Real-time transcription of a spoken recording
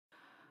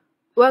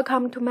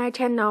Welcome to my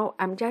channel.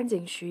 I'm Zhang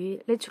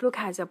Xu. Let's look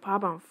at the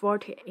problem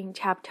 40 in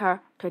chapter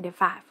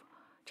 25.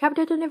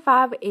 Chapter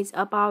 25 is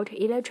about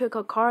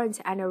electrical current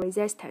and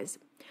resistance.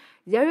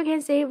 There you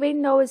can see we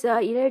know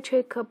the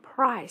electric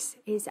price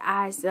is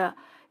as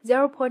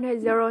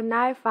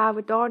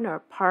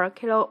 $0.095 per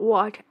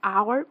kilowatt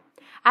hour.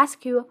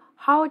 Ask you,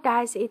 how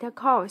does it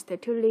cost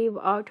to leave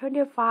a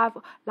 25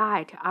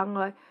 light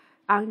on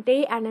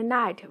day and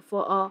night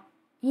for a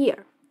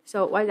year?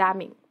 So what does that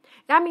mean?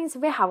 That means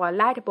we have a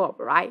light bulb,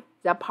 right?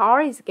 The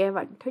power is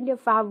given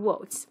 25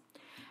 volts.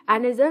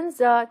 And then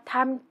the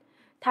time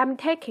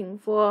taking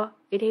for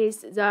it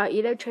is the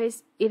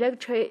electric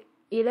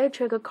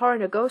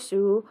current goes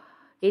through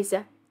is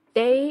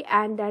day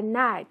and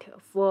night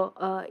for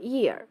a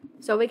year.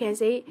 So we can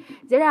see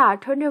there are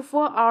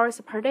 24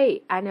 hours per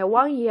day, and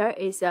 1 year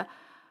is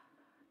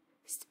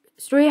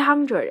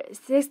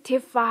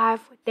 365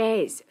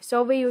 days.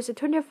 So we use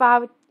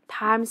 25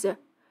 times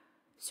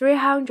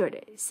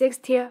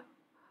 365.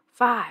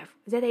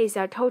 That is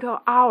the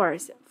total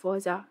hours for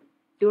the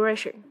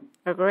duration.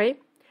 Agree?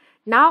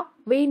 Now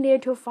we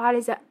need to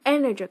find the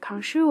energy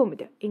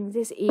consumed in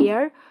this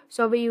year.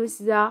 So we use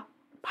the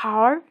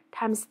power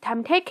times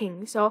time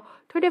taken. So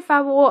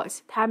 25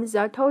 watts times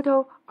the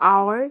total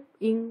hour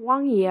in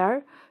 1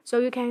 year. So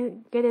you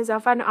can get the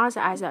final answer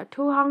as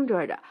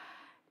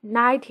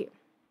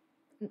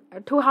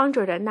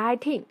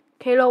 219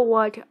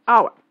 kilowatt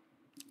hour.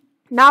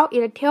 Now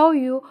it tells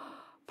you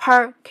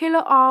per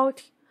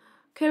kilowatt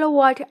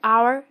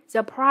hour,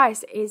 the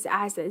price is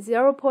as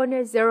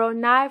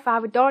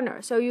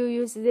 $0.095. So you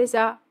use this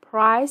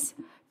price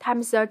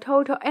times the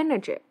total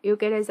energy. You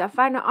get the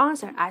final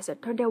answer as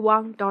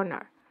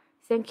 $21.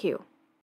 Thank you.